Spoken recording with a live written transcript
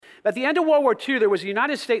At the end of World War II, there was a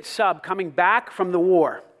United States sub coming back from the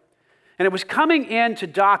war, and it was coming in to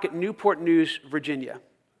dock at Newport News, Virginia.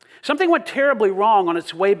 Something went terribly wrong on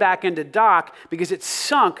its way back into dock because it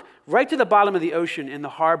sunk right to the bottom of the ocean in the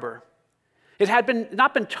harbor. It had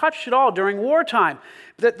not been touched at all during wartime.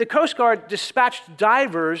 The Coast Guard dispatched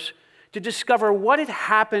divers to discover what had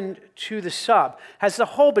happened to the sub. Has the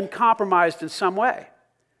hull been compromised in some way?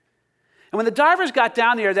 And when the divers got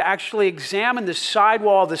down there to actually examine the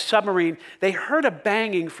sidewall of the submarine, they heard a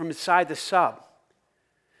banging from inside the sub.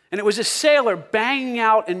 And it was a sailor banging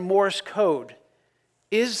out in Morse code.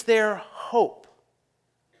 Is there hope?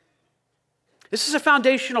 This is a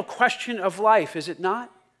foundational question of life, is it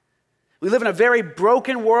not? We live in a very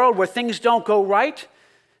broken world where things don't go right.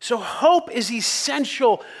 So hope is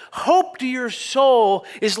essential. Hope to your soul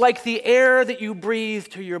is like the air that you breathe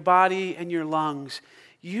to your body and your lungs.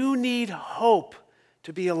 You need hope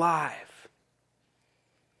to be alive.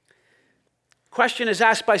 Question is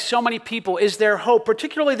asked by so many people, is there hope?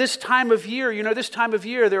 Particularly this time of year. You know, this time of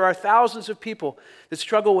year, there are thousands of people that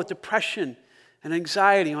struggle with depression and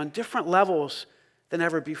anxiety on different levels than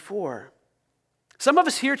ever before. Some of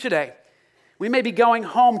us here today, we may be going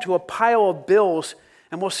home to a pile of bills,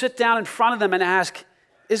 and we'll sit down in front of them and ask,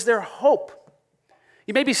 is there hope?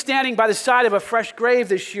 You may be standing by the side of a fresh grave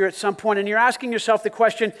this year at some point, and you're asking yourself the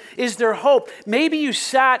question, is there hope? Maybe you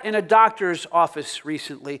sat in a doctor's office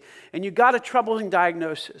recently, and you got a troubling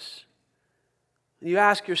diagnosis. And you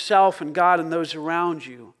ask yourself and God and those around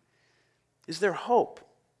you, is there hope?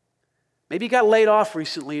 Maybe you got laid off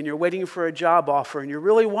recently, and you're waiting for a job offer, and you're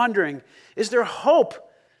really wondering, is there hope?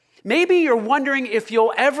 Maybe you're wondering if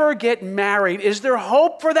you'll ever get married. Is there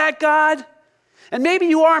hope for that, God? And maybe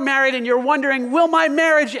you are married and you're wondering, will my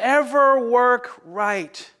marriage ever work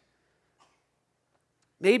right?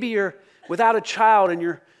 Maybe you're without a child and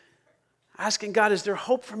you're asking God, is there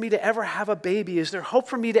hope for me to ever have a baby? Is there hope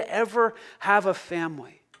for me to ever have a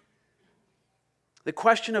family? The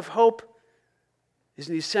question of hope is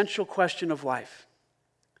an essential question of life.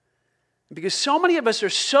 Because so many of us are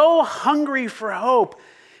so hungry for hope,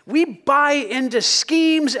 we buy into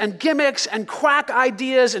schemes and gimmicks and quack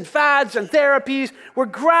ideas and fads and therapies. We're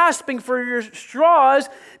grasping for your straws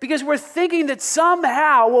because we're thinking that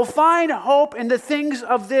somehow we'll find hope in the things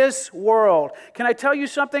of this world. Can I tell you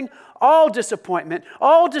something? All disappointment,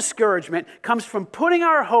 all discouragement comes from putting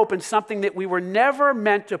our hope in something that we were never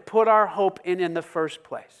meant to put our hope in the first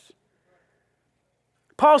place.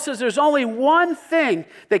 Paul says there's only one thing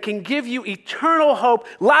that can give you eternal hope,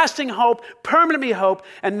 lasting hope, permanent hope,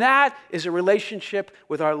 and that is a relationship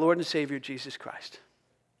with our Lord and Savior, Jesus Christ.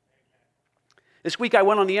 This week I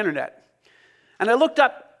went on the internet, and I looked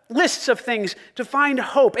up lists of things to find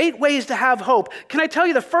hope, 8 ways to have hope. Can I tell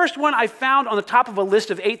you the first one I found on the top of a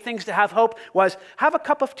list of 8 things to have hope was, have a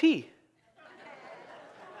cup of tea.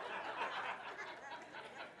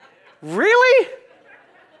 Really?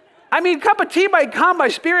 I mean, a cup of tea might calm my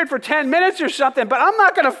spirit for 10 minutes or something, but I'm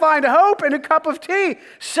not going to find hope in a cup of tea.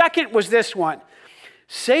 Second was this one.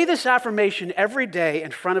 Say this affirmation every day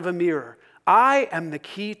in front of a mirror. I am the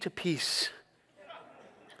key to peace.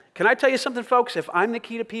 Can I tell you something, folks? If I'm the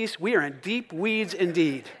key to peace, we are in deep weeds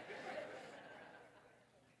indeed.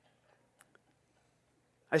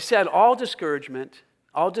 I said all discouragement,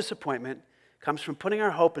 all disappointment comes from putting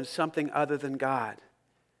our hope in something other than God.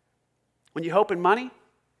 When you hope in money,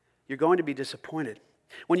 you're going to be disappointed.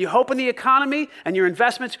 When you hope in the economy and your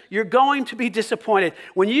investments, you're going to be disappointed.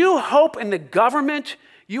 When you hope in the government,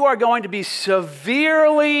 you are going to be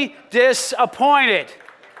severely disappointed.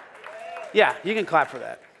 Yeah, you can clap for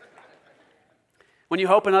that. When you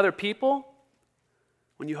hope in other people,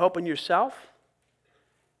 when you hope in yourself,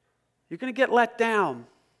 you're going to get let down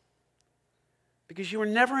because you were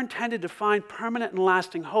never intended to find permanent and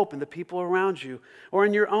lasting hope in the people around you or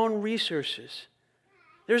in your own resources.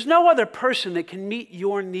 There's no other person that can meet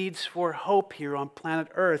your needs for hope here on planet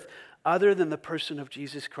Earth other than the person of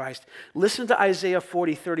Jesus Christ. Listen to Isaiah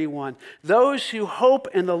 40:31. Those who hope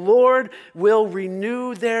in the Lord will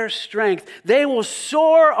renew their strength. They will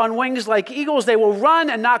soar on wings like eagles. They will run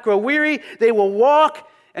and not grow weary. They will walk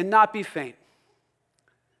and not be faint.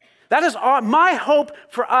 That is my hope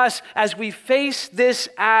for us as we face this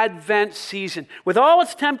Advent season. With all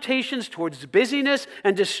its temptations towards busyness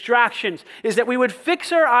and distractions, is that we would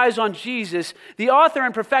fix our eyes on Jesus, the author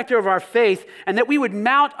and perfecter of our faith, and that we would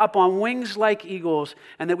mount up on wings like eagles,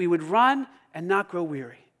 and that we would run and not grow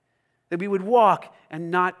weary, that we would walk and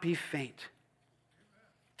not be faint.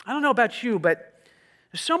 I don't know about you, but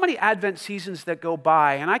there's so many Advent seasons that go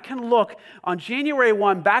by, and I can look on January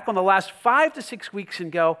 1 back on the last 5 to 6 weeks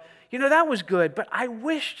and go, you know, that was good, but I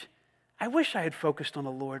wished I wish I had focused on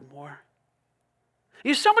the Lord more.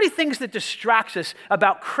 There's so many things that distracts us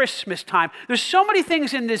about Christmas time. There's so many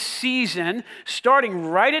things in this season, starting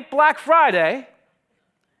right at Black Friday,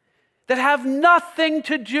 that have nothing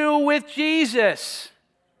to do with Jesus.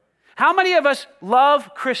 How many of us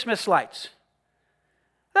love Christmas lights?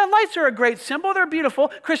 The lights are a great symbol. They're beautiful.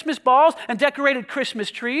 Christmas balls and decorated Christmas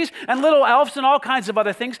trees and little elves and all kinds of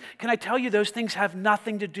other things. Can I tell you those things have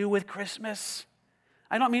nothing to do with Christmas?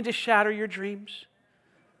 I don't mean to shatter your dreams.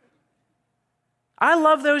 I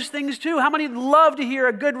love those things too. How many love to hear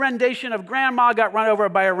a good rendition of Grandma Got Run Over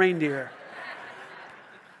by a Reindeer?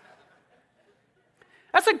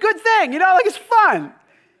 That's a good thing, like it's fun.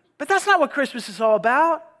 But that's not what Christmas is all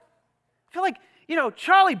about. I feel like,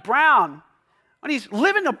 Charlie Brown, when he's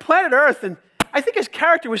living on planet Earth, and I think his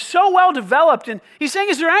character was so well developed, and he's saying,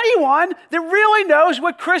 is there anyone that really knows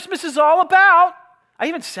what Christmas is all about? I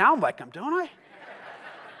even sound like him, don't I?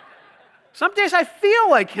 Some days I feel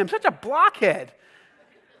like him, such a blockhead.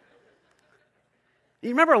 You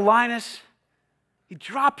remember Linus? He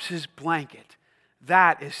drops his blanket.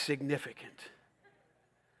 That is significant.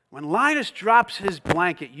 When Linus drops his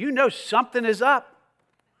blanket, you know something is up.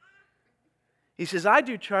 He says, I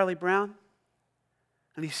do, Charlie Brown.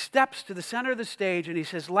 And he steps to the center of the stage and he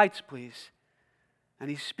says, lights, please. And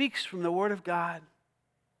he speaks from the Word of God.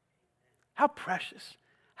 How precious,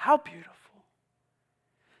 how beautiful.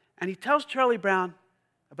 And he tells Charlie Brown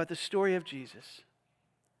about the story of Jesus.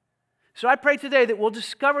 So I pray today that we'll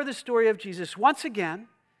discover the story of Jesus once again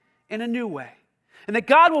in a new way. And that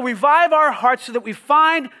God will revive our hearts so that we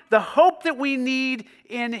find the hope that we need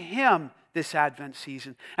in Him this Advent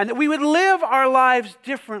season. And that we would live our lives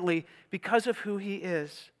differently because of who He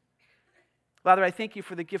is. Father, I thank You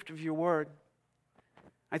for the gift of Your Word.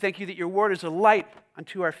 I thank You that Your Word is a light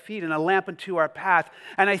unto our feet and a lamp unto our path.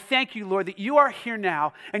 And I thank You, Lord, that You are here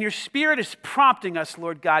now and Your Spirit is prompting us,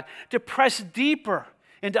 Lord God, to press deeper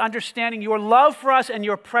into understanding Your love for us and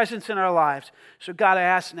Your presence in our lives. So God, I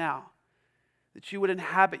ask now that You would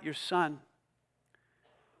inhabit Your Son.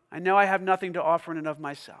 I know I have nothing to offer in and of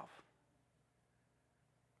myself.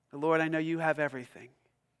 But Lord, I know You have everything,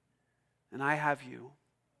 and I have You.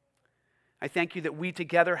 I thank You that we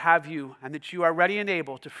together have You, and that You are ready and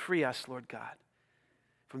able to free us, Lord God,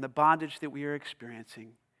 from the bondage that we are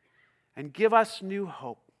experiencing, and give us new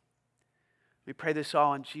hope. We pray this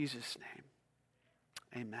all in Jesus' name.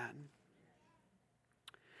 Amen.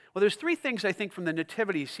 Well, there's three things I think from the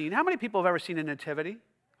nativity scene. How many people have ever seen a nativity?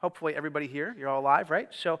 Hopefully everybody here, you're all alive, right?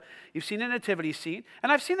 So you've seen a nativity scene.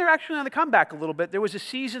 And I've seen they're actually on the comeback a little bit. There was a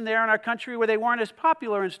season there in our country where they weren't as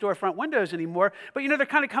popular in storefront windows anymore. But they're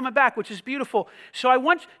kind of coming back, which is beautiful. So I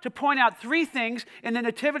want to point out three things in the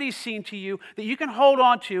nativity scene to you that you can hold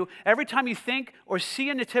on to every time you think or see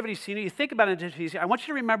a nativity scene, or you think about a nativity scene. I want you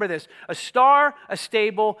to remember this: a star, a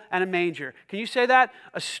stable, and a manger. Can you say that?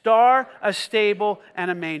 A star, a stable, and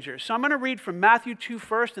a manger. So I'm going to read from Matthew 2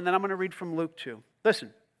 first, and then I'm going to read from Luke 2.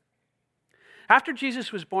 Listen. After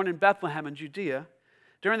Jesus was born in Bethlehem in Judea,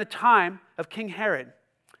 during the time of King Herod,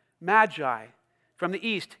 Magi from the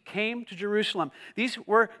east came to Jerusalem. These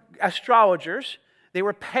were astrologers, they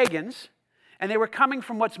were pagans, and they were coming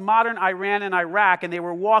from what's modern Iran and Iraq, and they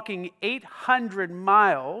were walking 800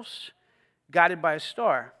 miles guided by a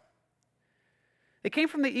star. They came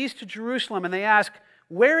from the east to Jerusalem, and they asked,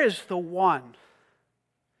 where is the one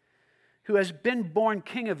who has been born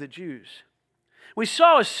King of the Jews? We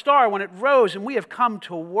saw a star when it rose, and we have come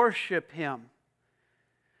to worship Him.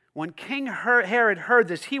 When King Herod heard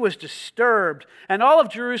this, he was disturbed, and all of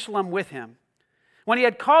Jerusalem with him. When he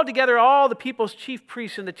had called together all the people's chief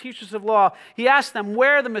priests and the teachers of law, he asked them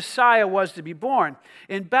where the Messiah was to be born.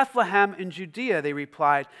 In Bethlehem in Judea, they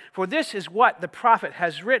replied, for this is what the prophet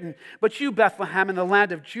has written. But you, Bethlehem, in the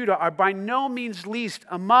land of Judah, are by no means least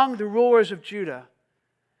among the rulers of Judah.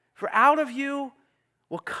 For out of you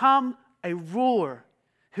will come a ruler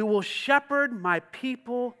who will shepherd my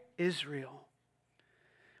people Israel.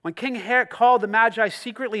 When King Herod called the Magi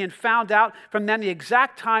secretly and found out from them the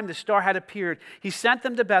exact time the star had appeared, he sent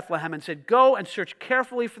them to Bethlehem and said, go and search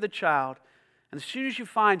carefully for the child, and as soon as you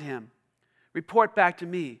find him, report back to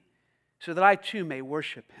me, so that I too may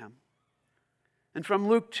worship him. And from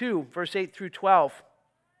Luke 2, verse 8 through 12,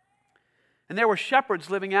 and there were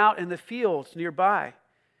shepherds living out in the fields nearby,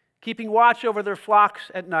 keeping watch over their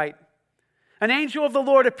flocks at night. An angel of the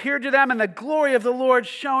Lord appeared to them, and the glory of the Lord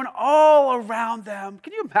shone all around them.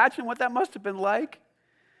 Can you imagine what that must have been like?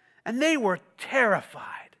 And they were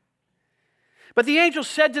terrified. But the angel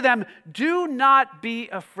said to them, do not be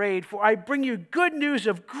afraid, for I bring you good news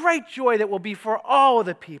of great joy that will be for all of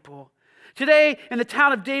the people. Today, in the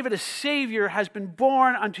town of David, a Savior has been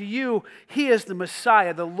born unto you. He is the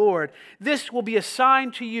Messiah, the Lord. This will be a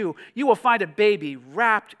sign to you. You will find a baby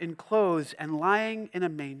wrapped in clothes and lying in a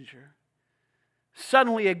manger."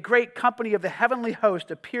 Suddenly, a great company of the heavenly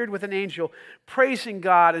host appeared with an angel, praising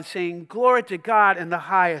God and saying, "Glory to God in the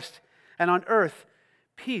highest, and on earth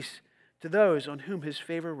peace to those on whom his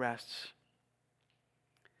favor rests."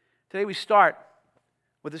 Today we start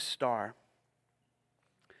with a star.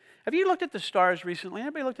 Have you looked at the stars recently?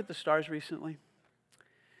 Anybody looked at the stars recently?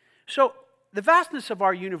 So, the vastness of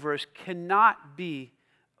our universe cannot be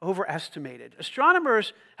overestimated.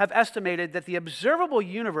 Astronomers have estimated that the observable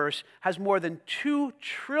universe has more than 2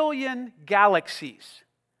 trillion galaxies.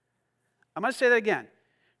 I'm going to say that again.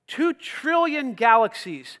 2 trillion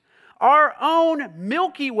galaxies. Our own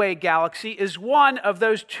Milky Way galaxy is one of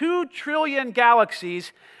those 2 trillion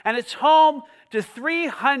galaxies, and it's home to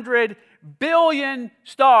 300 billion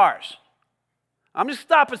stars. I'm going to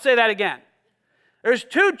stop and say that again. There's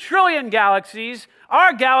 2 trillion galaxies.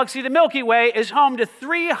 Our galaxy, the Milky Way, is home to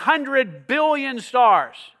 300 billion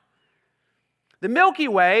stars. The Milky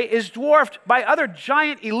Way is dwarfed by other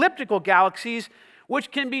giant elliptical galaxies,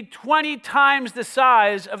 which can be 20 times the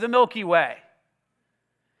size of the Milky Way.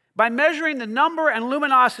 By measuring the number and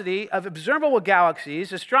luminosity of observable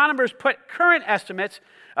galaxies, astronomers put current estimates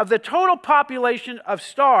of the total population of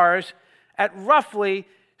stars at roughly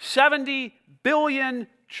 70 billion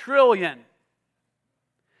trillion.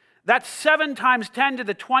 That's 7 times 10 to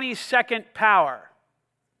the 22nd power.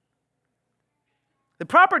 The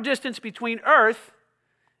proper distance between Earth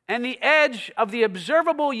and the edge of the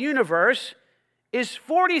observable universe is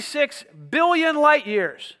 46 billion light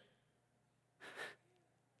years.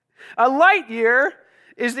 A light year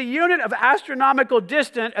is the unit of astronomical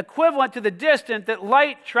distance equivalent to the distance that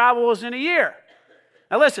light travels in a year.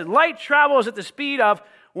 Now listen, light travels at the speed of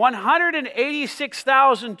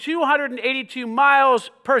 186,282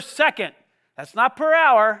 miles per second. That's not per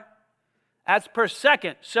hour, that's per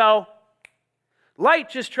second. So light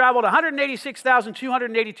just traveled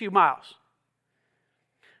 186,282 miles.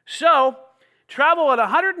 So travel at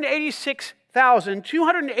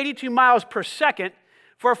 186,282 miles per second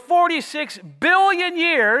for 46 billion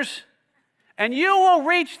years, and you will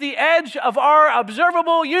reach the edge of our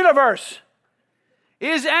observable universe.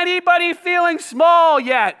 Is anybody feeling small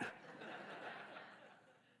yet?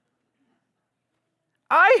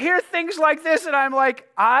 I hear things like this and I'm like,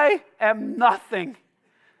 I am nothing.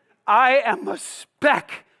 I am a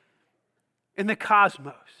speck in the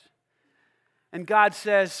cosmos. And God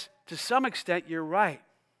says, to some extent, you're right.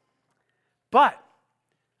 But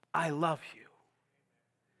I love you.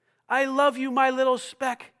 I love you, my little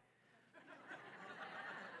speck.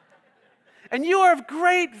 And you are of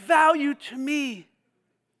great value to me,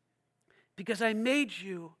 because I made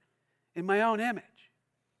you in my own image.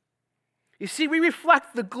 You see, we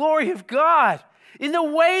reflect the glory of God in the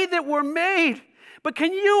way that we're made. But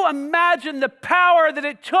can you imagine the power that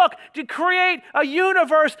it took to create a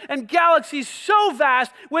universe and galaxies so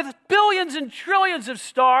vast with billions and trillions of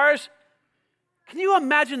stars? Can you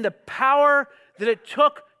imagine the power that it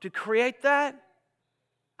took to create that?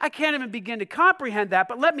 I can't even begin to comprehend that,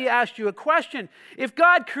 but let me ask you a question. If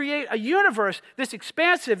God created a universe this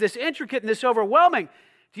expansive, this intricate, and this overwhelming,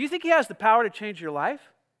 do you think he has the power to change your life?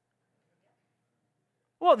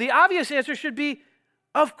 Well, the obvious answer should be,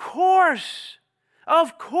 of course.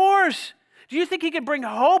 Of course. Do you think he could bring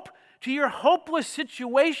hope to your hopeless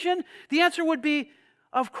situation? The answer would be,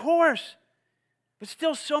 of course. But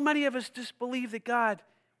still, so many of us disbelieve that God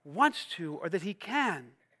wants to or that he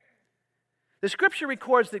can. The scripture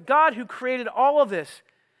records that God, who created all of this,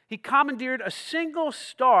 he commandeered a single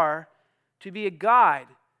star to be a guide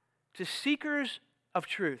to seekers of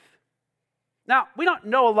truth. Now, we don't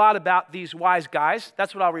know a lot about these wise guys.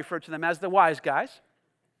 That's what I'll refer to them as, the wise guys.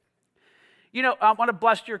 You know, I want to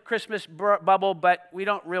bust your Christmas bubble, but we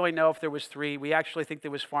don't really know if there was 3. We actually think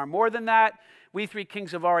there was far more than that. We 3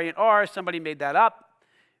 kings of Orient are. Somebody made that up.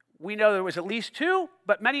 We know there was at least 2,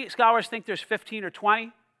 but many scholars think there's 15 or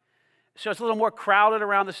 20. So it's a little more crowded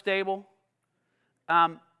around the stable.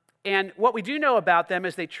 And what we do know about them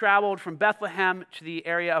is they traveled from Bethlehem to the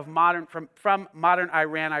area of from modern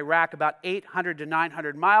Iran, Iraq, about 800 to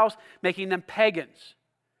 900 miles, making them pagans.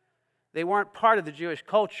 They weren't part of the Jewish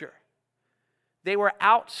culture. They were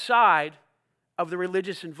outside of the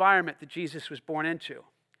religious environment that Jesus was born into.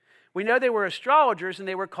 We know they were astrologers, and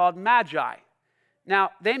they were called magi.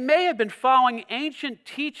 Now, they may have been following ancient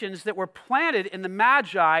teachings that were planted in the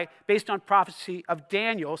Magi based on prophecy of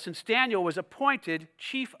Daniel, since Daniel was appointed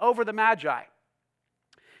chief over the Magi.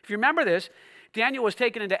 If you remember this, Daniel was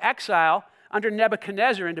taken into exile under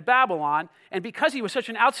Nebuchadnezzar into Babylon, and because he was such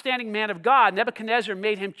an outstanding man of God, Nebuchadnezzar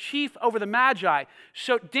made him chief over the Magi.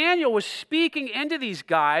 So Daniel was speaking into these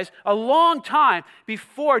guys a long time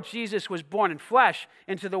before Jesus was born in flesh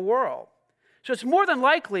into the world. So it's more than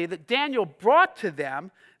likely that Daniel brought to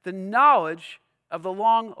them the knowledge of the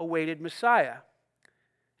long-awaited Messiah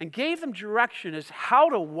and gave them direction as how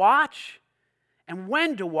to watch and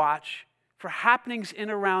when to watch for happenings in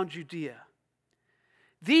and around Judea.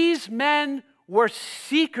 These men were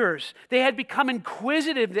seekers. They had become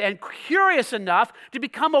inquisitive and curious enough to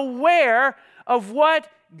become aware of what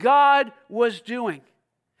God was doing.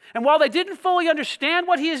 And while they didn't fully understand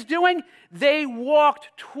what he is doing, they walked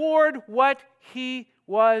toward what he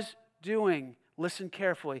was doing. Listen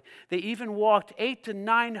carefully. They even walked 800 to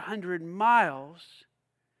 900 miles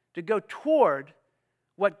to go toward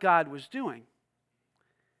what God was doing.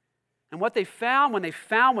 And what they found, when they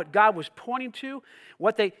found what God was pointing to,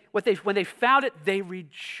 when they found it, they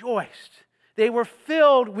rejoiced. They were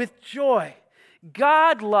filled with joy.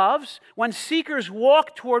 God loves when seekers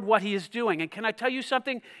walk toward what he is doing. And can I tell you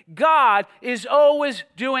something? God is always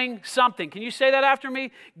doing something. Can you say that after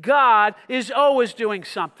me? God is always doing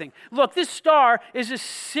something. Look, this star is a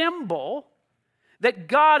symbol that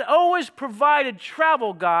God always provided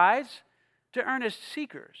travel guides to earnest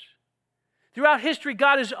seekers. Throughout history,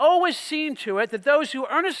 God has always seen to it that those who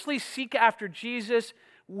earnestly seek after Jesus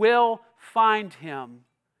will find him.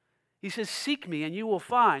 He says, seek me and you will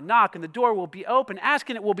find. Knock and the door will be open. Ask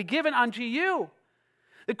and it will be given unto you.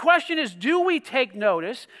 The question is, do we take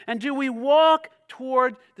notice and do we walk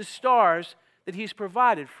toward the stars that he's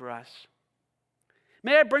provided for us?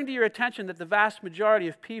 May I bring to your attention that the vast majority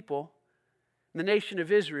of people in the nation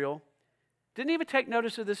of Israel didn't even take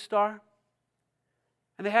notice of this star.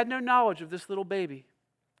 And they had no knowledge of this little baby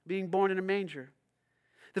being born in a manger.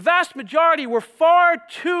 The vast majority were far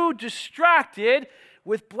too distracted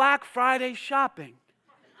with Black Friday shopping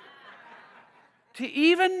to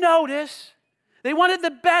even notice. They wanted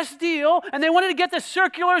the best deal, and they wanted to get the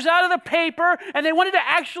circulars out of the paper, and they wanted to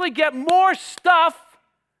actually get more stuff,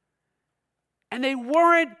 and they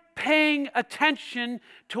weren't paying attention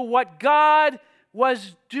to what God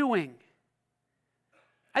was doing.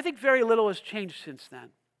 I think very little has changed since then.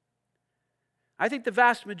 I think the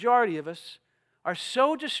vast majority of us are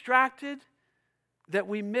so distracted that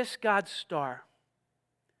we miss God's star.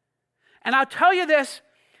 And I'll tell you this,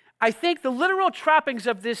 I think the literal trappings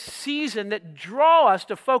of this season that draw us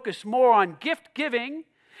to focus more on gift giving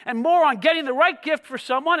and more on getting the right gift for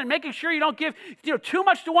someone and making sure you don't give too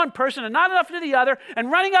much to one person and not enough to the other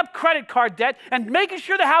and running up credit card debt and making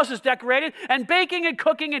sure the house is decorated and baking and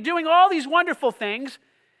cooking and doing all these wonderful things.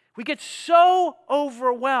 We get so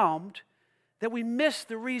overwhelmed that we miss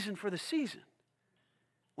the reason for the season.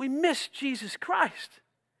 We miss Jesus Christ.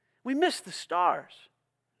 We miss the stars.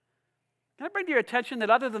 Can I bring to your attention that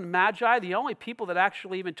other than the Magi, the only people that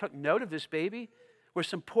actually even took note of this baby were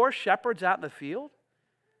some poor shepherds out in the field?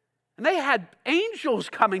 And they had angels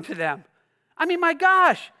coming to them. I mean, my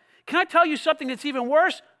gosh, can I tell you something that's even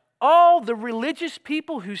worse? All the religious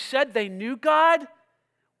people who said they knew God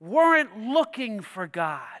weren't looking for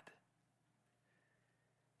God.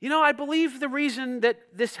 I believe the reason that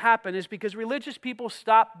this happened is because religious people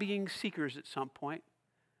stopped being seekers at some point.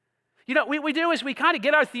 What we do is we kind of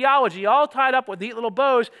get our theology all tied up with neat little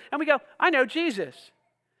bows, and we go, I know Jesus.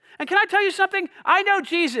 And can I tell you something? I know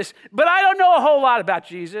Jesus, but I don't know a whole lot about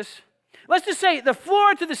Jesus. Let's just say the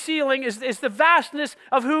floor to the ceiling is the vastness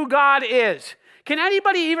of who God is. Can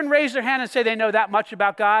anybody even raise their hand and say they know that much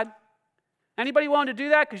about God? Anybody willing to do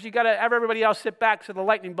that? Because you got to have everybody else sit back so the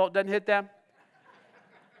lightning bolt doesn't hit them.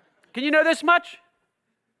 Can you know this much?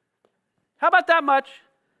 How about that much?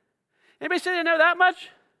 Anybody say they know that much?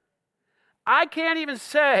 I can't even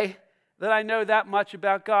say that I know that much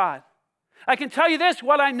about God. I can tell you this,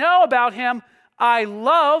 what I know about him, I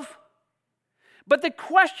love. But the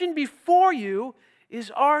question before you is,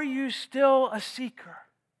 are you still a seeker?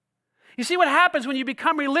 You see, what happens when you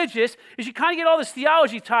become religious is you kind of get all this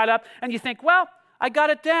theology tied up and you think, well, I got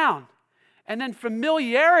it down. And then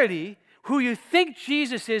familiarity, who you think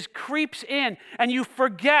Jesus is, creeps in, and you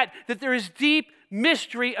forget that there is deep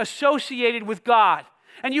mystery associated with God.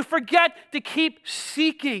 And you forget to keep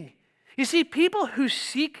seeking. You see, people who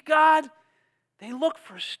seek God, they look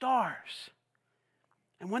for stars.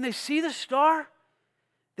 And when they see the star,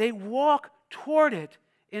 they walk toward it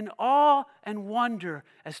in awe and wonder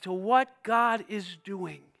as to what God is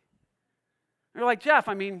doing. You're like, Jeff,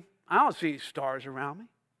 I don't see stars around me.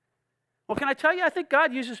 Well, can I tell you, I think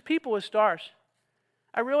God uses people as stars.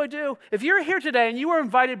 I really do. If you're here today and you were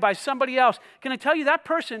invited by somebody else, can I tell you that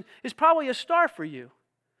person is probably a star for you?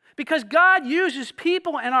 Because God uses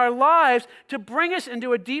people in our lives to bring us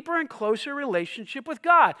into a deeper and closer relationship with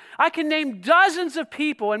God. I can name dozens of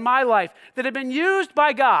people in my life that have been used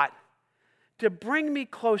by God to bring me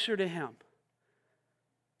closer to Him.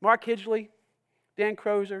 Mark Hidgley, Dan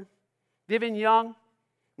Crozer, Vivian Young,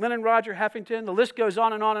 Lynn and Roger Heffington, the list goes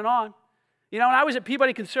on and on and on. You know, when I was at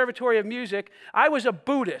Peabody Conservatory of Music, I was a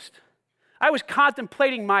Buddhist. I was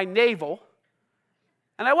contemplating my navel,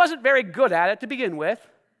 and I wasn't very good at it to begin with.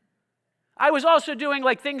 I was also doing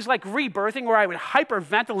things like rebirthing, where I would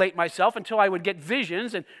hyperventilate myself until I would get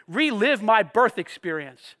visions and relive my birth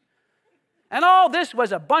experience. And all this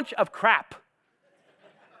was a bunch of crap.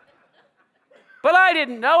 But I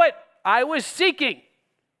didn't know it. I was seeking.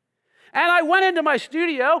 And I went into my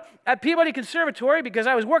studio at Peabody Conservatory because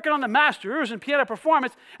I was working on the masters in piano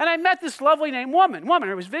performance, and I met this lovely named woman.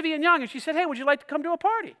 Her was Vivian Young, and she said, "Hey, would you like to come to a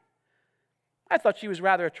party?" I thought she was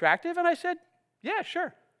rather attractive, and I said, "Yeah,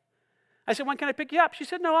 sure." I said, "When can I pick you up?" She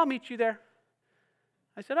said, "No, I'll meet you there."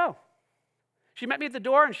 I said, "Oh." She met me at the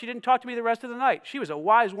door, and she didn't talk to me the rest of the night. She was a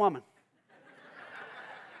wise woman.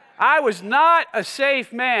 I was not a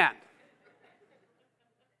safe man.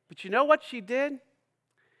 But you know what she did?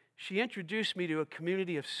 She introduced me to a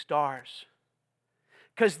community of stars.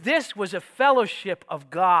 Because this was a fellowship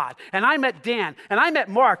of God. And I met Dan, and I met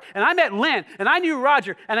Mark, and I met Lynn, and I knew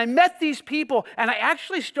Roger, and I met these people, and I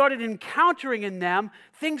actually started encountering in them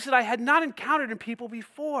things that I had not encountered in people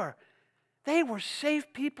before. They were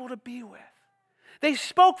safe people to be with. They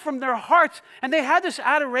spoke from their hearts, and they had this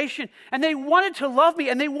adoration, and they wanted to love me,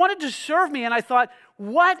 and they wanted to serve me, and I thought,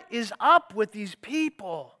 what is up with these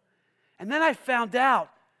people? And then I found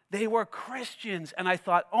out they were Christians, and I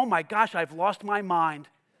thought, oh my gosh, I've lost my mind.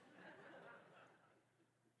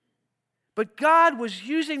 But God was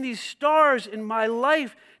using these stars in my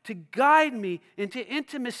life to guide me into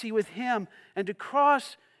intimacy with Him and to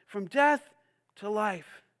cross from death to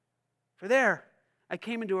life. For there, I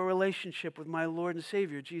came into a relationship with my Lord and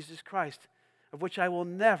Savior, Jesus Christ, of which I will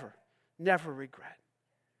never, never regret.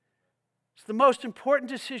 It's the most important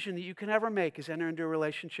decision that you can ever make, is enter into a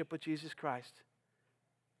relationship with Jesus Christ.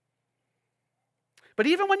 But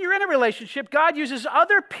even when you're in a relationship, God uses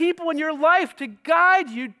other people in your life to guide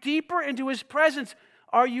you deeper into His presence.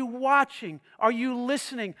 Are you watching? Are you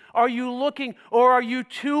listening? Are you looking? Or are you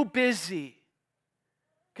too busy?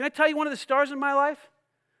 Can I tell you one of the stars in my life?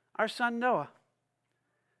 Our son Noah.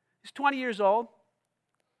 He's 20 years old.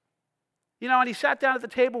 You know, and he sat down at the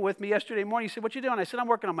table with me yesterday morning. He said, "What you doing?" I said, "I'm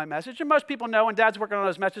working on my message." And most people know when Dad's working on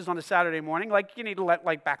his message on a Saturday morning, you need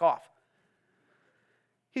to back off.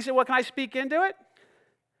 He said, "Well, can I speak into it?"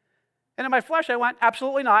 And in my flesh, I went,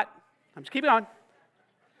 "Absolutely not. I'm just keeping on."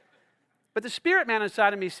 But the spirit man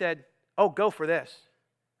inside of me said, "Oh, go for this."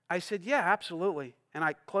 I said, "Yeah, absolutely." And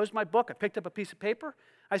I closed my book. I picked up a piece of paper.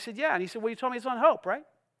 I said, "Yeah." And he said, "Well, you told me it's on hope, right?"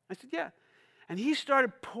 I said, "Yeah." And he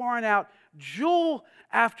started pouring out jewel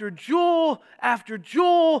after jewel after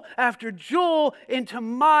jewel after jewel into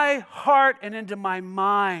my heart and into my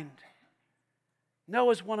mind.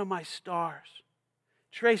 Noah's one of my stars.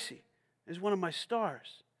 Tracy is one of my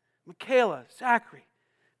stars. Michaela, Zachary,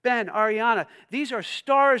 Ben, Ariana. These are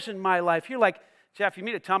stars in my life. You're like, "Jeff, you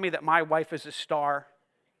mean to tell me that my wife is a star?"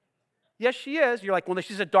 Yes, she is. You're like, "Well,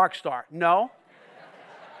 she's a dark star." No.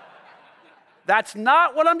 That's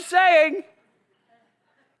not what I'm saying.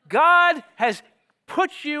 God has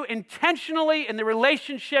put you intentionally in the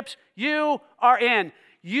relationships you are in.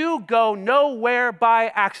 You go nowhere by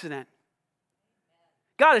accident.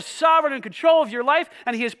 God is sovereign and in control of your life,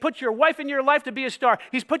 and He has put your wife in your life to be a star.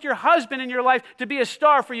 He's put your husband in your life to be a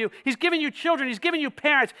star for you. He's given you children. He's given you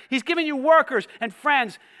parents. He's given you workers and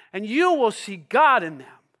friends, and you will see God in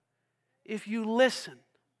them if you listen,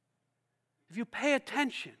 if you pay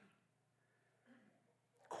attention.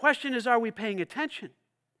 The question is, are we paying attention?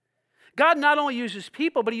 God not only uses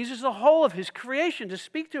people, but He uses the whole of His creation to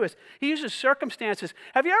speak to us. He uses circumstances.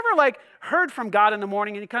 Have you ever heard from God in the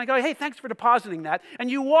morning and you kind of go, "Hey, thanks for depositing that,"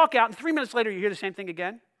 and you walk out and 3 minutes later you hear the same thing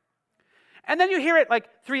again? And then you hear it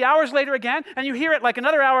 3 hours later again, and you hear it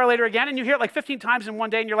another hour later again, and you hear it 15 times in one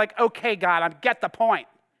day, and you're like, "Okay, God, I get the point."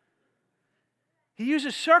 He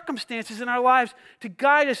uses circumstances in our lives to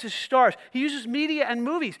guide us as stars. He uses media and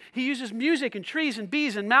movies. He uses music and trees and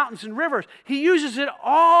bees and mountains and rivers. He uses it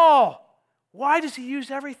all. Why does He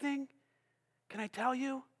use everything? Can I tell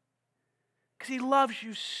you? Because He loves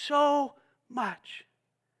you so much.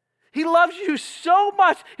 He loves you so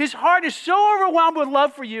much. His heart is so overwhelmed with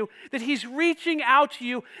love for you that He's reaching out to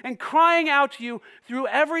you and crying out to you through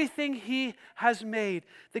everything He has made.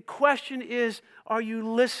 The question is, are you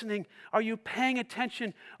listening? Are you paying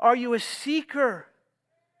attention? Are you a seeker?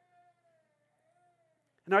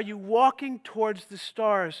 And are you walking towards the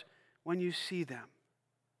stars when you see them?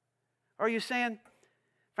 Or are you saying,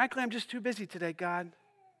 frankly, I'm just too busy today, God.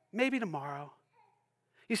 Maybe tomorrow.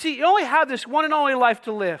 You see, you only have this one and only life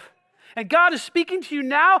to live. And God is speaking to you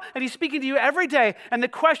now, and He's speaking to you every day. And the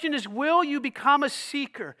question is, will you become a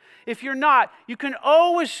seeker? If you're not, you can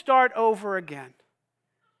always start over again.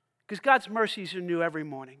 Because God's mercies are new every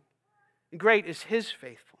morning. And great is His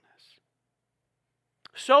faithfulness.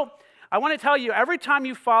 So, I want to tell you, every time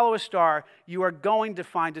you follow a star, you are going to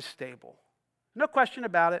find a stable. No question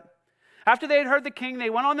about it. After they had heard the king,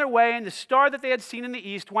 they went on their way, and the star that they had seen in the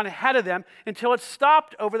east went ahead of them until it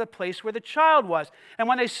stopped over the place where the child was. And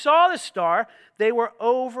when they saw the star, they were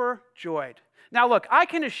overjoyed. Now look, I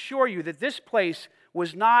can assure you that this place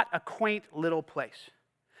was not a quaint little place.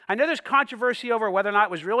 I know there's controversy over whether or not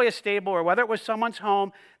it was really a stable or whether it was someone's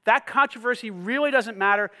home. That controversy really doesn't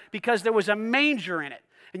matter because there was a manger in it.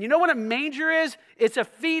 And you know what a manger is? It's a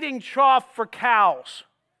feeding trough for cows.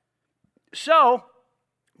 So,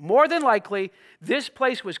 more than likely, this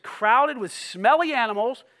place was crowded with smelly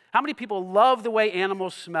animals. How many people love the way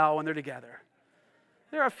animals smell when they're together?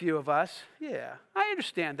 There are a few of us. Yeah, I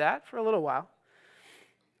understand that for a little while.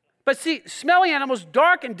 But see, smelly animals,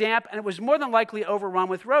 dark and damp, and it was more than likely overrun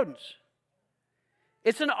with rodents.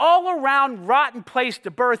 It's an all-around rotten place to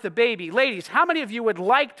birth a baby. Ladies, how many of you would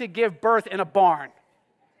like to give birth in a barn?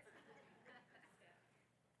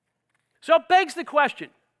 So it begs the question,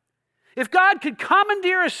 if God could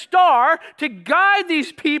commandeer a star to guide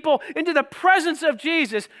these people into the presence of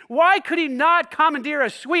Jesus, why could He not commandeer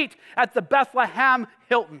a suite at the Bethlehem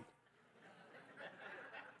Hilton?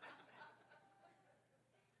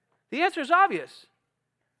 The answer is obvious.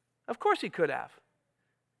 Of course He could have,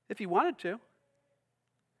 if He wanted to.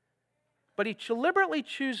 But He deliberately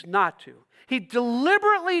chose not to. He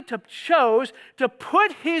deliberately chose to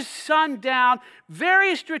put His Son down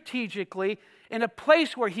very strategically in a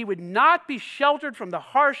place where He would not be sheltered from the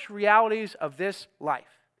harsh realities of this life.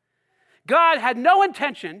 God had no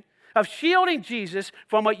intention of shielding Jesus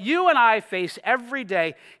from what you and I face every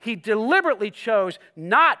day. He deliberately chose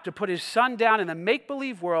not to put His Son down in the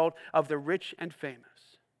make-believe world of the rich and famous.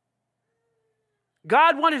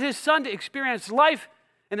 God wanted His Son to experience life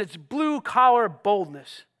in its blue-collar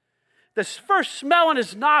boldness. The first smell in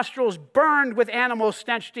His nostrils burned with animal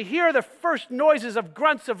stench. To hear the first noises of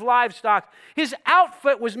grunts of livestock. His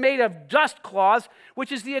outfit was made of dust cloths,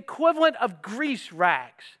 which is the equivalent of grease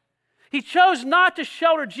rags. He chose not to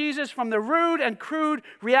shelter Jesus from the rude and crude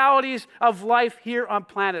realities of life here on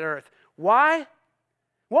planet Earth. Why?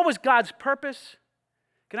 What was God's purpose?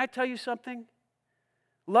 Can I tell you something?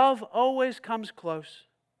 Love always comes close.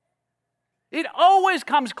 It always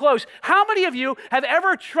comes close. How many of you have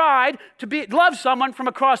ever tried to love someone from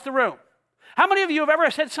across the room? How many of you have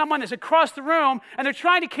ever said someone is across the room and they're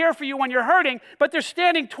trying to care for you when you're hurting, but they're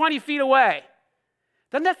standing 20 feet away?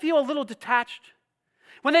 Doesn't that feel a little detached?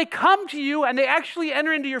 When they come to you and they actually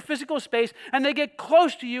enter into your physical space and they get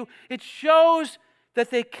close to you, it shows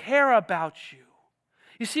that they care about you.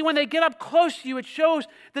 You see, when they get up close to you, it shows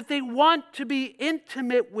that they want to be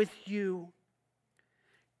intimate with you.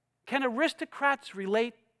 Can aristocrats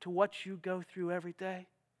relate to what you go through every day?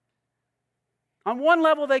 On one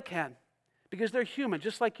level, they can, because they're human,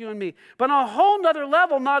 just like you and me. But on a whole nother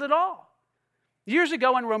level, not at all. Years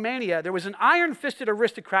ago in Romania, there was an iron-fisted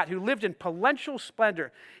aristocrat who lived in palatial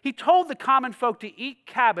splendor. He told the common folk to eat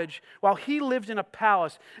cabbage while he lived in a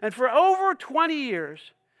palace. And for over 20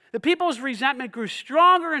 years, the people's resentment grew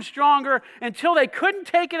stronger and stronger until they couldn't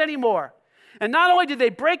take it anymore. And not only did they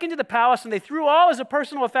break into the palace and they threw all his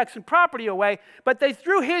personal effects and property away, but they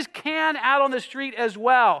threw his can out on the street as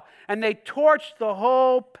well. And they torched the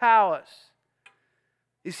whole palace.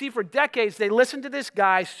 You see, for decades, they listened to this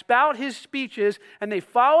guy spout his speeches, and they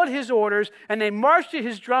followed his orders, and they marched to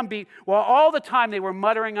his drumbeat, while all the time they were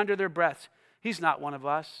muttering under their breaths, "He's not one of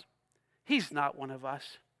us. He's not one of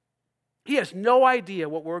us. He has no idea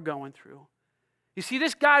what we're going through." You see,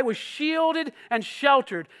 this guy was shielded and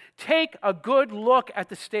sheltered. Take a good look at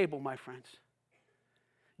the stable, my friends.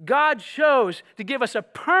 God chose to give us a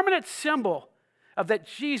permanent symbol of that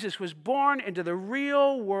Jesus was born into the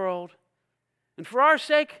real world. And for our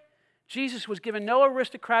sake, Jesus was given no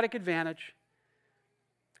aristocratic advantage.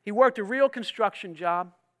 He worked a real construction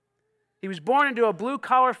job. He was born into a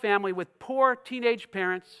blue-collar family with poor teenage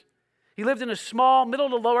parents. He lived in a small, middle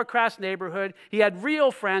to lower class neighborhood. He had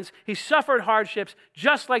real friends. He suffered hardships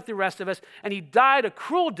just like the rest of us. And he died a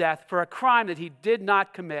cruel death for a crime that he did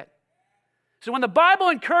not commit. So when the Bible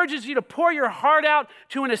encourages you to pour your heart out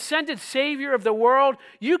to an ascended Savior of the world,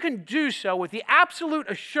 you can do so with the absolute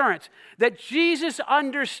assurance that Jesus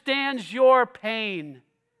understands your pain.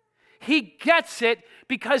 He gets it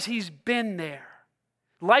because he's been there.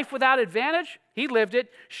 Life without advantage, he lived it.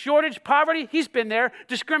 Shortage, poverty, he's been there.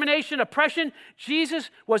 Discrimination, oppression,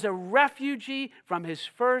 Jesus was a refugee from his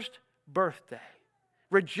first birthday.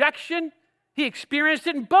 Rejection, he experienced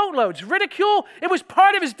it in boatloads. Ridicule, it was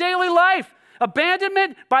part of his daily life.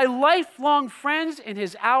 Abandonment by lifelong friends in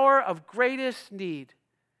his hour of greatest need.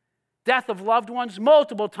 Death of loved ones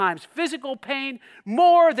multiple times. Physical pain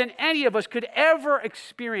more than any of us could ever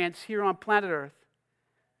experience here on planet Earth.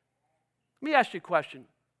 Let me ask you a question.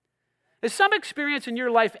 Has some experience in your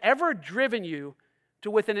life ever driven you to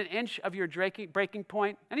within an inch of your breaking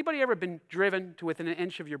point? Anybody ever been driven to within an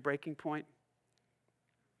inch of your breaking point?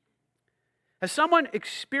 Has someone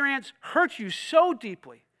experience hurt you so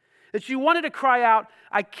deeply that you wanted to cry out,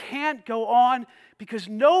 I can't go on because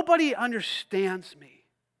nobody understands me?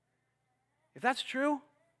 If that's true,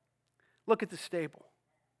 look at the stable.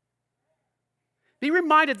 Be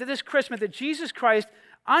reminded that this Christmas that Jesus Christ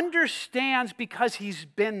understands because he's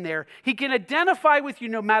been there. He can identify with you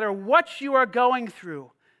no matter what you are going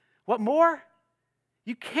through. What more?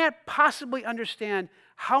 You can't possibly understand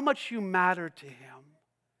how much you matter to him.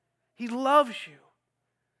 He loves you.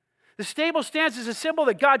 The stable stands as a symbol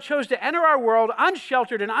that God chose to enter our world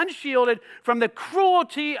unsheltered and unshielded from the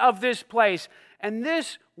cruelty of this place. And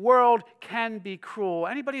this world can be cruel.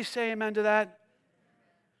 Anybody say amen to that?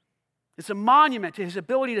 It's a monument to his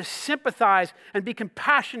ability to sympathize and be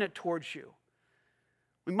compassionate towards you.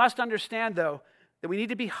 We must understand, though, that we need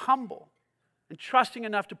to be humble and trusting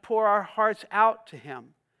enough to pour our hearts out to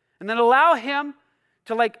him. And then allow him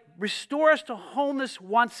to restore us to wholeness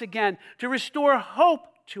once again, to restore hope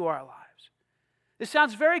to our lives. This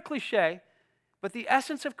sounds very cliche, but the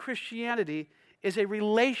essence of Christianity is a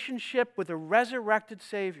relationship with a resurrected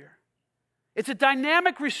Savior. It's a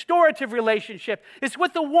dynamic, restorative relationship. It's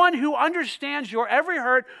with the one who understands your every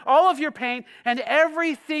hurt, all of your pain, and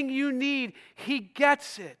everything you need. He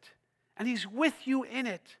gets it, and he's with you in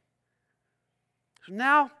it. So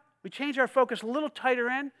now we change our focus a little tighter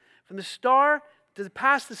in from the star to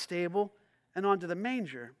past the stable and onto the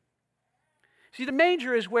manger. See, the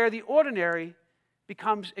manger is where the ordinary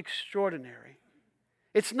becomes extraordinary.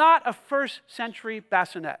 It's not a first century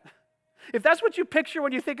bassinet. If that's what you picture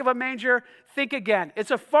when you think of a manger, think again.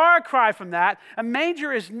 It's a far cry from that. A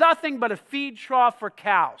manger is nothing but a feed trough for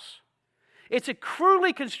cows. It's a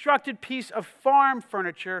crudely constructed piece of farm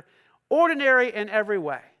furniture, ordinary in every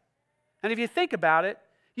way. And if you think about it,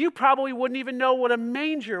 you probably wouldn't even know what a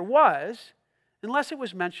manger was unless it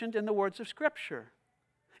was mentioned in the words of Scripture.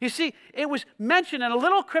 You see, it was mentioned in a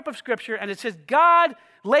little clip of Scripture, and it says, God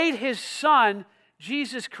laid his Son,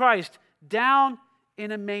 Jesus Christ, down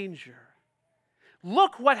in a manger.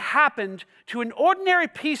 Look what happened to an ordinary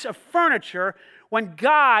piece of furniture when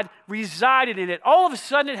God resided in it. All of a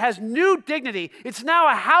sudden, it has new dignity. It's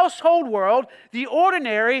now a household world. The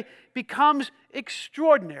ordinary becomes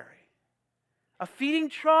extraordinary. A feeding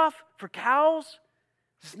trough for cows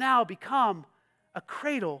has now become a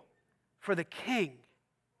cradle for the king.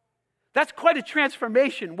 That's quite a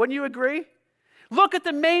transformation, wouldn't you agree? Look at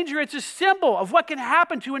the manger. It's a symbol of what can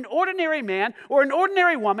happen to an ordinary man or an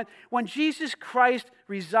ordinary woman when Jesus Christ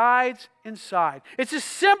resides inside. It's a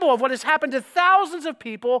symbol of what has happened to thousands of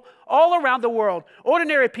people all around the world.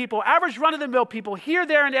 Ordinary people, average run-of-the-mill people, here,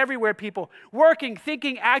 there, and everywhere people, working,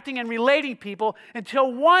 thinking, acting, and relating people,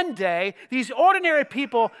 until one day these ordinary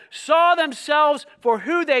people saw themselves for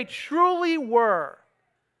who they truly were.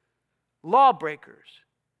 Lawbreakers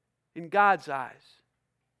in God's eyes.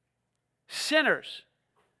 Sinners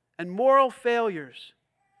and moral failures.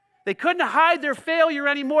 They couldn't hide their failure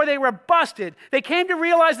anymore. They were busted. They came to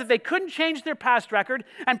realize that they couldn't change their past record,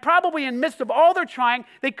 and probably in the midst of all their trying,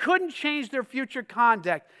 they couldn't change their future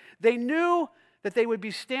conduct. They knew that they would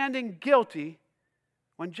be standing guilty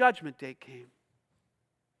when Judgment Day came.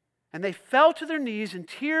 And they fell to their knees in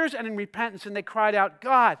tears and in repentance, and they cried out,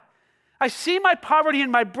 God, I see my poverty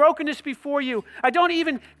and my brokenness before you. I don't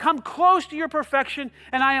even come close to your perfection,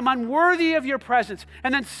 and I am unworthy of your presence.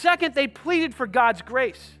 And then second, they pleaded for God's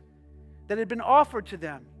grace that had been offered to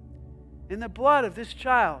them in the blood of this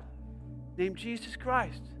child named Jesus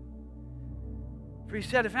Christ. For he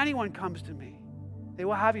said, if anyone comes to me, they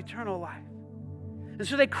will have eternal life. And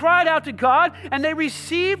so they cried out to God, and they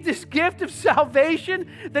received this gift of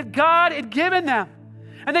salvation that God had given them.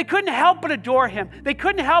 And they couldn't help but adore him. They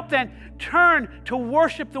couldn't help then turn to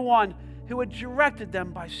worship the one who had directed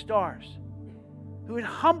them by stars, who had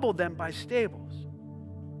humbled them by stables,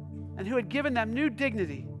 and who had given them new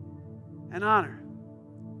dignity and honor,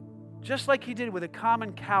 just like he did with a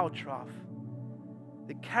common cow trough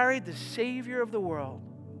that carried the Savior of the world.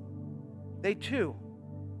 They too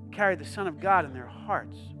carry the Son of God in their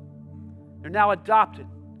hearts. They're now adopted.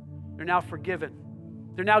 They're now forgiven.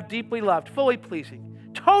 They're now deeply loved, fully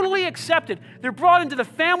pleasing, totally accepted. They're brought into the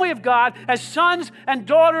family of God as sons and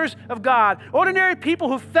daughters of God. Ordinary people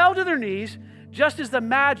who fell to their knees, just as the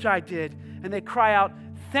Magi did, and they cry out,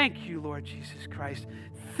 "Thank you, Lord Jesus Christ.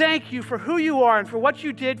 Thank you for who you are and for what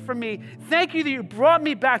you did for me. Thank you that you brought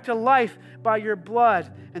me back to life by your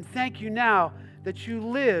blood. And thank you now that you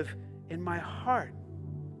live in my heart."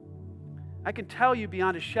 I can tell you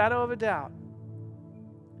beyond a shadow of a doubt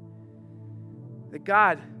that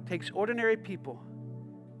God takes ordinary people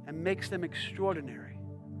and makes them extraordinary.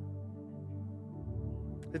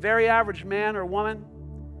 The very average man or woman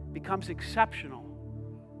becomes exceptional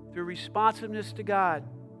through responsiveness to God.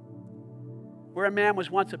 Where a man was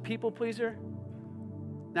once a people pleaser,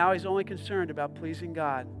 now he's only concerned about pleasing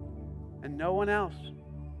God and no one else.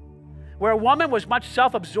 Where a woman was much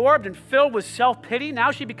self-absorbed and filled with self-pity,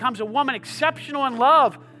 now she becomes a woman exceptional in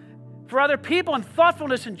love for other people and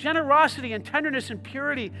thoughtfulness and generosity and tenderness and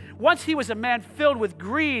purity. Once he was a man filled with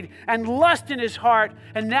greed and lust in his heart,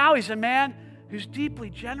 and now he's a man who's deeply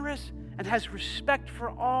generous and has respect for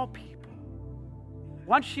all people.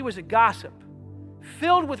 Once she was a gossip,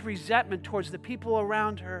 filled with resentment towards the people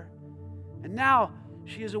around her, and now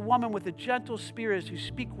she is a woman with a gentle spirit who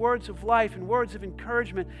speak words of life and words of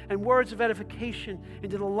encouragement and words of edification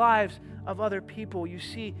into the lives of other people. You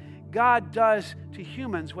see, God does to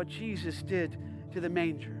humans what Jesus did to the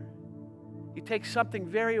manger. He takes something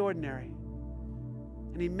very ordinary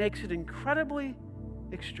and he makes it incredibly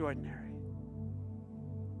extraordinary.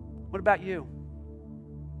 What about you?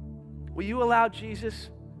 Will you allow Jesus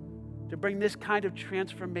to bring this kind of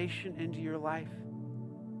transformation into your life?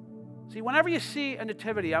 See, whenever you see a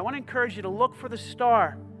nativity, I want to encourage you to look for the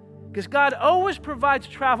star, because God always provides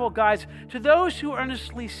travel guides to those who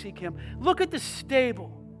earnestly seek Him. Look at the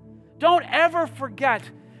stable. Don't ever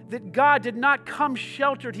forget that God did not come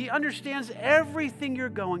sheltered. He understands everything you're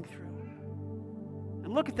going through.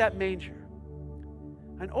 And look at that manger,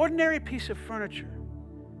 an ordinary piece of furniture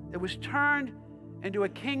that was turned into a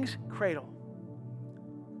king's cradle.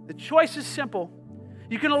 The choice is simple.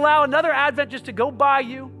 You can allow another Advent just to go by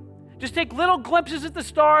you, just take little glimpses at the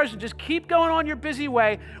stars and just keep going on your busy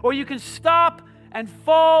way, or you can stop and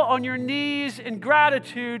fall on your knees in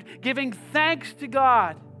gratitude, giving thanks to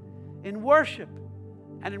God in worship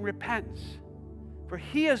and in repentance. For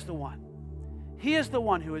He is the one. He is the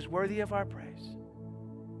one who is worthy of our praise.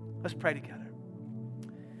 Let's pray together.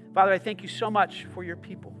 Father, I thank you so much for your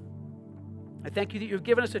people. I thank you that you've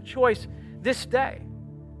given us a choice this day.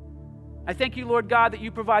 I thank you, Lord God, that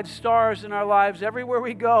you provide stars in our lives everywhere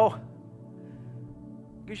we go,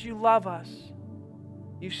 because you love us.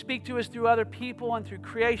 You speak to us through other people and through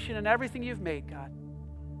creation and everything you've made, God.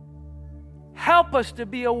 Help us to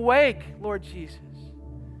be awake, Lord Jesus.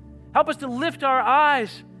 Help us to lift our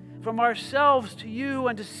eyes from ourselves to you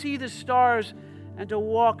and to see the stars and to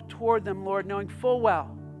walk toward them, Lord, knowing full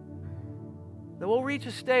well that we'll reach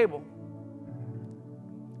a stable.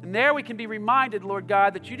 And there we can be reminded, Lord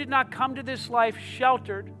God, that you did not come to this life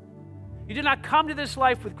sheltered. You did not come to this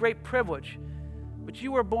life with great privilege, but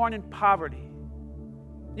you were born in poverty.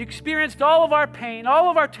 You experienced all of our pain, all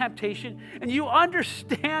of our temptation, and you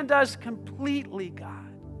understand us completely,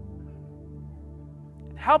 God.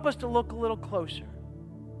 And help us to look a little closer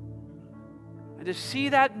and to see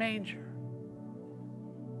that manger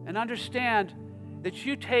and understand that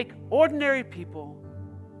you take ordinary people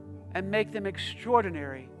and make them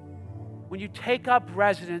extraordinary when you take up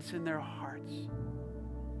residence in their hearts.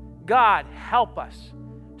 God, help us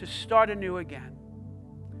to start anew again.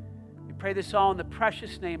 We pray this all in the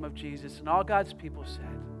precious name of Jesus, and all God's people said,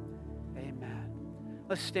 amen.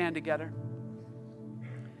 Let's stand together.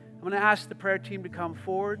 I'm going to ask the prayer team to come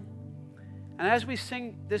forward. And as we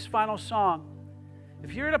sing this final song,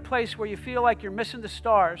 if you're at a place where you feel like you're missing the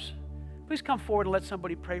stars, please come forward and let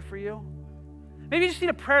somebody pray for you. Maybe you just need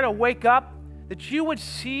a prayer to wake up, that you would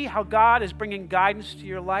see how God is bringing guidance to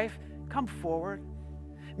your life. Come forward.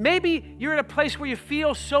 Maybe you're in a place where you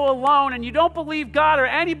feel so alone and you don't believe God or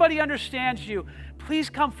anybody understands you. Please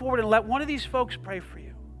come forward and let one of these folks pray for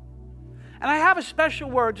you. And I have a special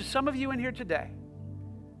word to some of you in here today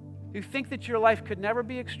who think that your life could never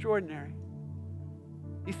be extraordinary.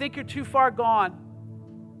 You think you're too far gone.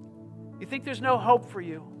 You think there's no hope for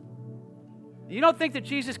you. You don't think that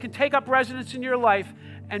Jesus can take up residence in your life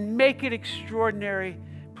and make it extraordinary.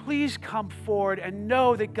 Please come forward and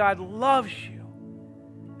know that God loves you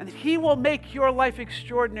and that He will make your life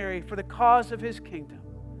extraordinary for the cause of His kingdom.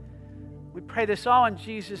 We pray this all in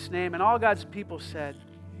Jesus' name, and all God's people said,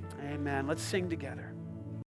 amen. Let's sing together.